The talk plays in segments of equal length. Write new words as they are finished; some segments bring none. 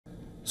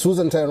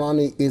Susan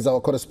Teherani is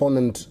our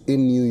correspondent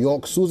in New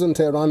York. Susan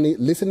Teherani,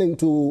 listening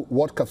to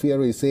what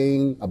Kafiero is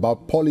saying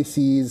about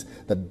policies,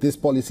 that these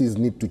policies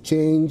need to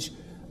change,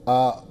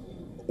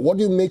 what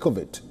do you make of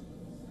it?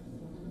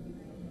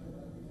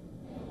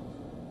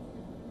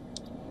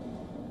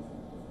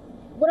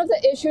 One of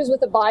the issues with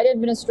the Biden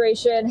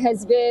administration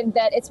has been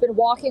that it's been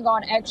walking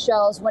on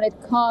eggshells when it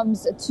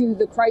comes to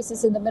the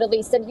crisis in the Middle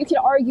East. And you can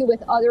argue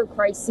with other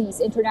crises,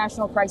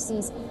 international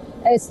crises,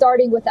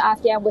 starting with the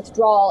Afghan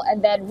withdrawal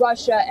and then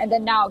Russia, and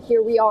then now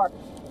here we are.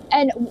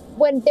 And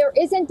when there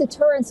isn't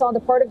deterrence on the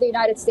part of the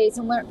United States,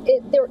 and when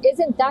there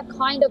isn't that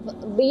kind of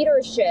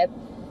leadership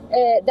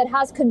that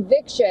has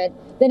conviction,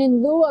 then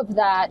in lieu of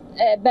that,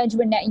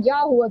 Benjamin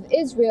Netanyahu of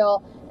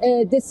Israel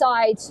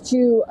decides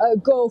to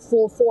go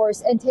full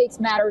force and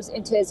takes matters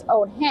into his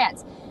own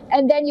hands.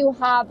 And then you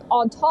have,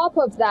 on top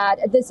of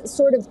that, this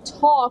sort of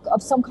talk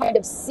of some kind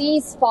of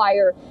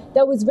ceasefire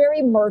that was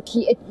very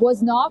murky. It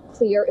was not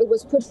clear. It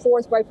was put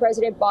forth by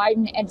President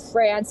Biden and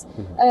France,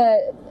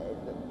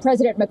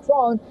 President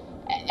Macron.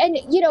 And,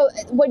 you know,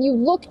 when you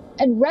look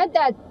and read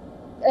that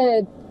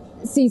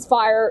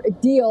ceasefire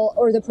deal,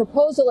 or the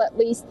proposal at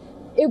least,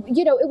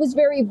 it was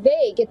very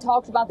vague. It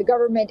talked about the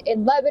government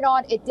in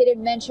Lebanon. It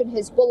didn't mention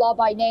Hezbollah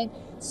by name.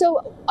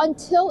 So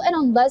until and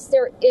unless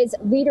there is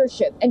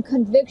leadership and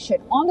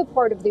conviction on the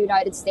part of the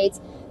United States,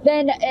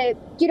 then,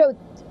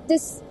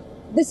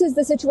 this is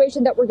the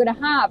situation that we're going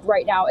to have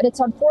right now. And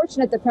it's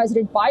unfortunate that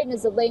President Biden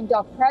is a lame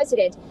duck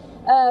president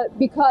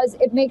because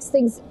it makes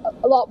things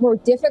a lot more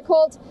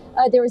difficult.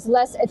 There is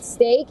less at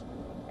stake.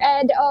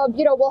 And,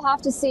 we'll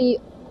have to see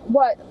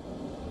what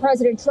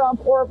President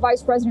Trump or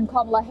Vice President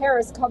Kamala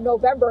Harris come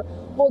November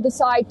will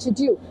decide to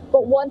do.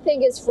 But one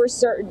thing is for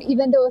certain,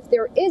 even though if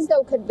there is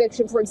no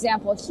conviction, for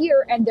example,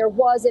 here, and there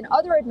was in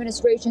other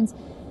administrations,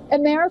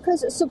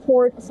 America's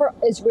support for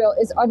Israel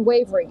is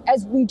unwavering,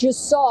 as we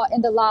just saw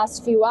in the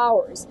last few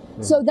hours.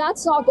 So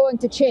that's not going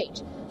to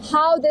change.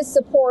 How this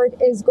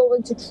support is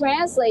going to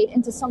translate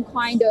into some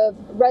kind of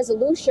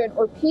resolution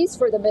or peace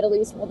for the Middle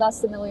East, well,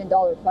 that's the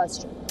million-dollar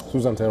question.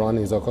 Susan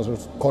Teherani is our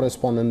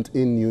correspondent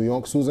in New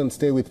York. Susan,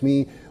 stay with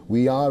me.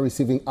 We are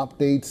receiving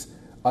updates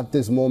at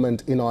this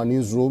moment in our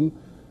newsroom.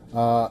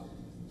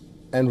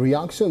 And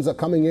reactions are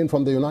coming in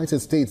from the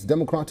United States.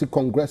 Democratic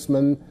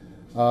Congressman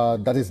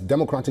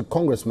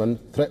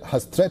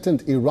has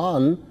threatened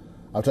Iran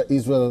after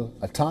Israel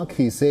attack.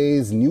 He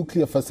says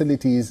nuclear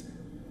facilities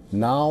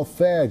now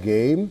fair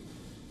game.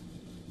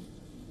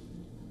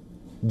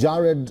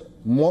 Jared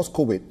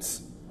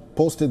Moskowitz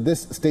posted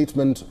this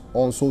statement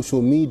on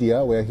social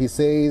media where he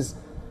says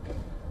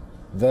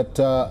that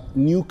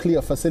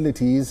nuclear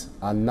facilities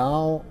are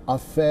now a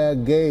fair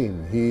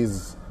game.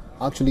 He's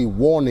actually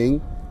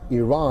warning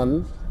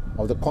Iran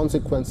of the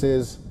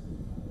consequences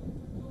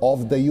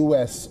of the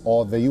U.S.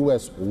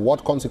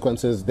 what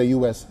consequences the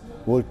U.S.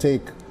 will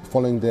take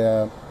following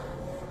their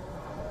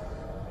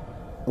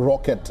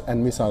rocket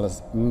and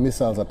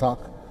missiles attack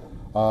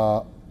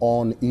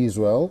on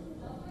Israel.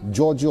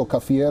 Giorgio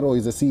Cafiero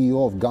is the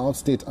CEO of Gulf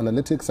State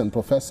Analytics and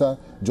professor,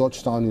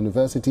 Georgetown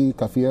University.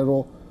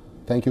 Cafiero,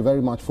 thank you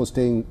very much for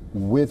staying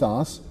with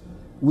us.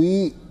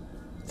 We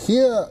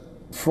hear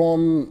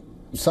from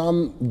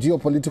some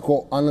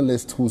geopolitical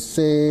analysts who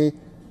say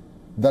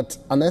that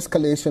an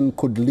escalation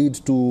could lead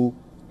to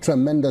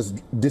tremendous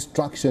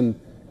destruction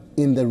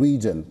in the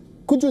region.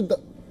 Could you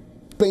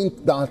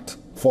paint that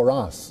for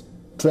us?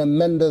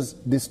 Tremendous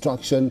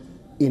destruction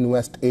in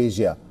West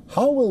Asia.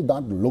 How will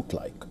that look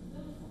like?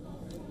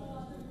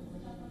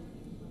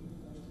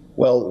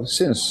 Well,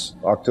 since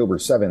October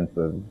 7th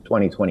of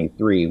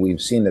 2023,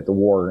 we've seen that the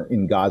war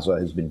in Gaza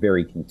has been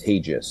very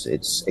contagious.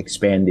 It's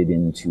expanded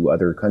into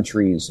other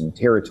countries and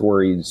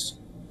territories,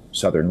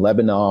 southern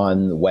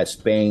Lebanon, the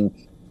West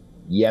Bank,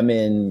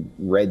 Yemen,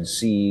 Red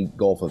Sea,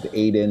 Gulf of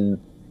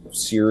Aden,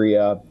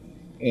 Syria.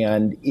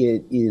 And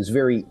it is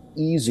very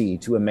easy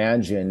to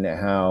imagine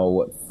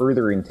how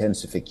further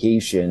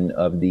intensification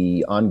of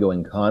the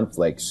ongoing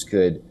conflicts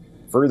could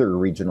further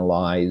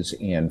regionalize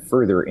and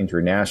further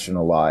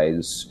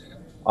internationalize.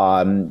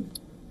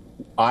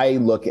 I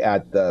look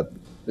at the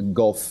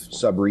Gulf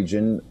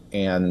subregion,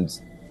 and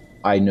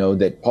I know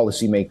that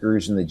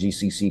policymakers in the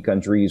GCC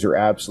countries are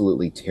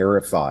absolutely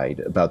terrified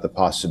about the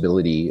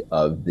possibility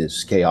of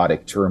this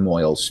chaotic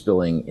turmoil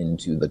spilling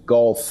into the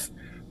Gulf.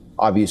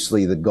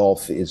 Obviously, the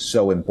Gulf is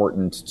so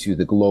important to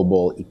the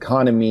global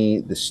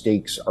economy. The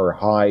stakes are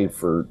high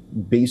for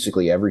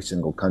basically every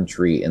single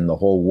country in the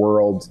whole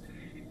world.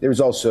 There's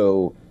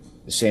also,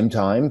 at the same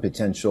time,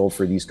 potential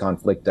for these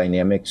conflict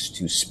dynamics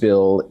to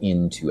spill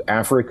into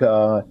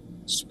Africa,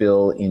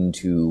 spill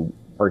into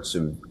parts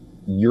of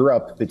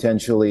Europe,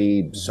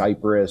 potentially,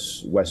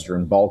 Cyprus,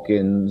 Western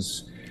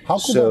Balkans. How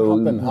could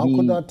that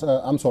happen?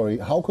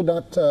 How could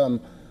that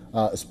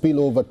spill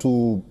over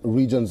to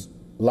regions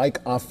like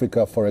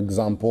Africa, for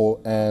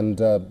example, and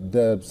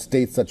the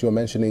states that you're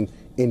mentioning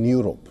in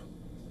Europe?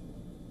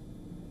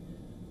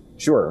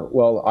 Sure.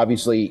 Well,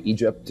 obviously,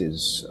 Egypt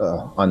is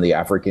on the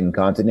African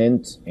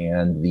continent,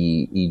 and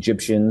the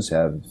Egyptians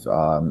have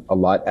a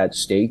lot at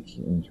stake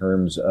in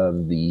terms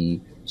of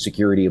the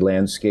security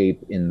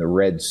landscape in the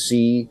Red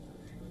Sea.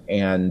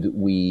 And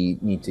we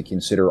need to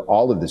consider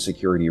all of the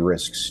security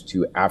risks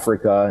to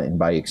Africa, and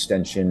by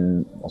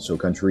extension, also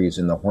countries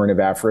in the Horn of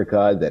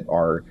Africa that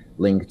are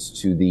linked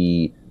to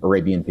the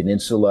Arabian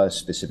Peninsula,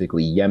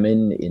 specifically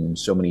Yemen, in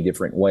so many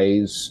different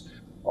ways.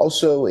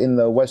 Also, in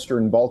the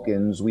Western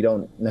Balkans, we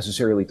don't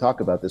necessarily talk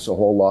about this a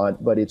whole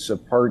lot, but it's a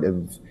part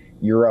of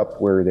Europe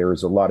where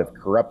there's a lot of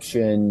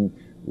corruption,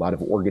 a lot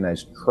of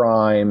organized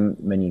crime,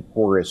 many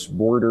porous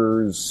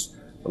borders,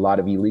 a lot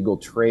of illegal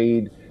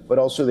trade. But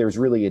also there's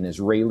really an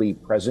Israeli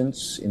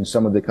presence in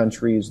some of the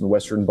countries in the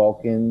Western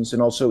Balkans.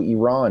 And also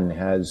Iran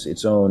has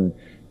its own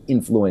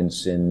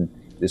influence in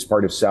this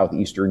part of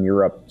Southeastern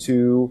Europe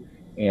too.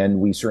 And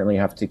we certainly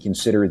have to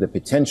consider the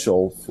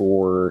potential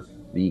for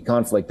the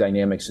conflict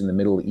dynamics in the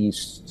Middle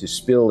East to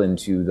spill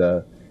into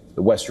the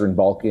Western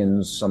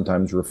Balkans,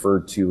 sometimes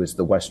referred to as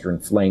the western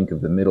flank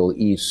of the Middle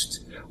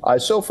East.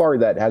 So far,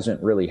 that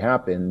hasn't really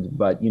happened,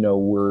 but,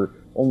 we're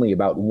only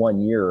about 1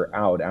 year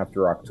out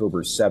after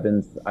October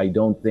 7th. I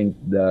don't think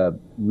the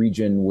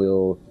region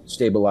will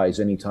stabilize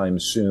anytime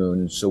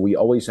soon, so we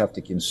always have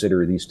to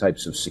consider these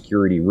types of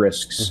security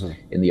risks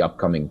in the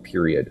upcoming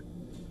period.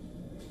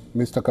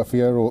 Mr.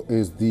 Cafiero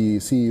is the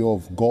CEO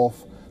of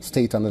Gulf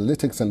State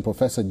Analytics and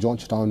Professor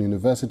Georgetown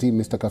University.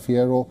 Mr.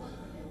 Cafiero,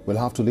 we'll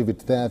have to leave it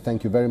there.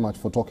 Thank you very much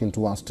for talking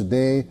to us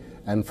today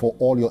and for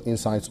all your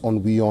insights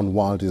on WION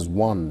World is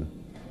One.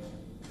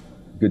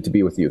 Good to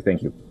be with you.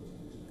 Thank you.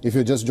 If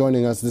you're just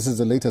joining us, this is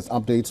the latest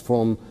updates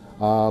from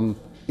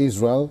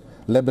Israel.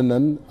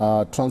 Lebanon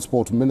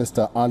Transport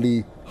Minister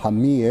Ali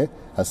Hamie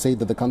has said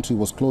that the country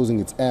was closing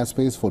its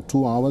airspace for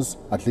 2 hours,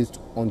 at least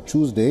on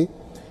Tuesday.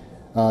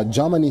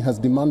 Germany has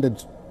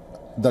demanded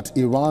that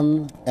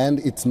Iran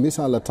end its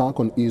missile attack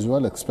on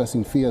Israel,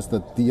 expressing fears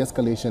that the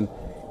escalation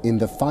in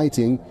the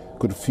fighting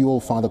could fuel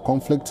further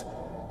conflict.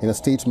 In a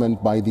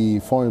statement by the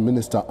Foreign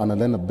Minister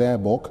Annalena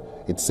Baerbock,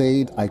 it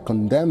said, "I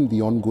condemn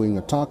the ongoing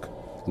attack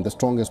in the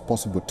strongest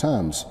possible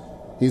terms."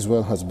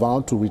 Israel has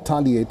vowed to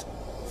retaliate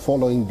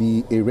following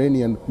the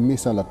Iranian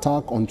missile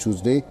attack on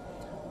Tuesday,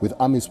 with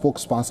army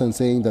spokesperson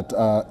saying that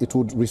it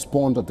would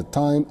respond at the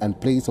time and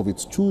place of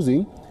its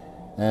choosing.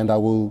 And I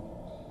will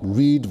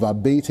read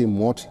verbatim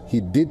what he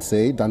did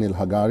say, Daniel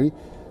Hagari.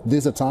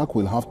 "This attack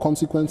will have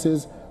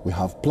consequences, we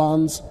have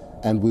plans,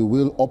 and we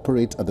will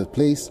operate at the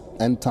place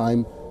and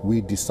time we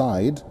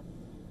decide."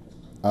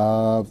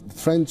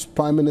 French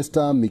Prime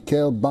Minister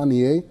Michel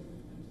Barnier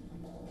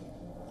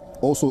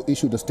also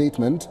issued a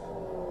statement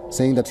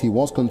saying that he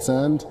was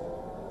concerned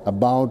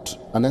about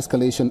an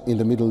escalation in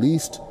the Middle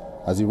East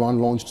as Iran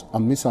launched a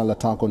missile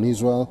attack on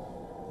Israel.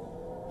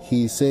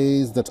 He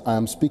says that "I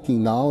am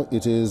speaking now,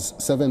 it is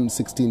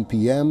 7:16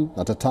 p.m.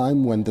 at a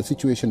time when the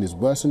situation is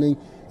worsening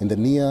in the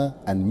Near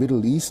and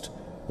Middle East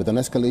with an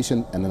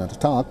escalation and an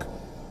attack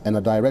and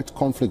a direct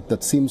conflict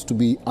that seems to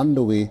be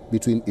underway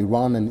between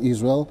Iran and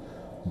Israel."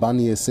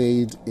 Barnier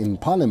said in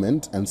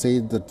Parliament and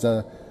said that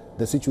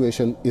the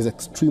situation is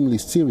extremely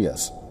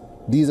serious.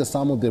 These are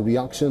some of the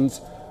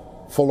reactions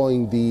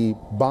following the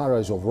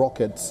barrage of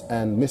rockets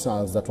and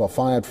missiles that were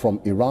fired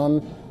from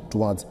Iran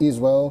towards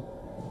Israel.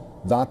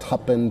 That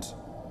happened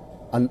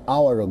an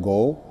hour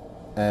ago,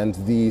 and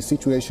the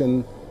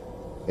situation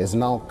is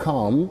now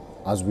calm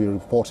as we're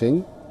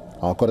reporting.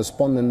 Our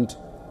correspondent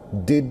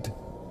did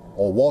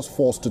or was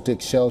forced to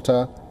take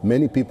shelter.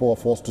 Many people were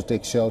forced to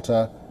take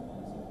shelter.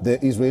 The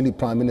Israeli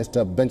Prime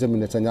Minister Benjamin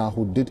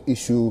Netanyahu did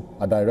issue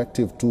a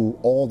directive to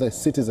all the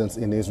citizens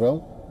in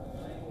Israel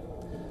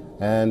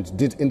and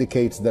did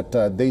indicate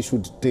that they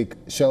should take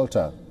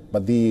shelter.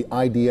 But the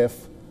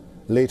IDF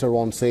later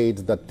on said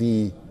that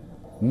the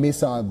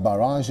missile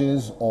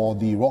barrages or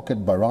the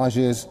rocket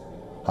barrages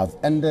have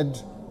ended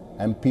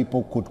and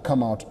people could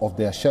come out of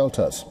their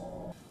shelters.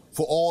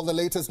 For all the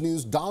latest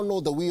news,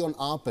 download the WION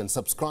app and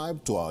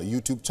subscribe to our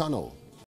YouTube channel.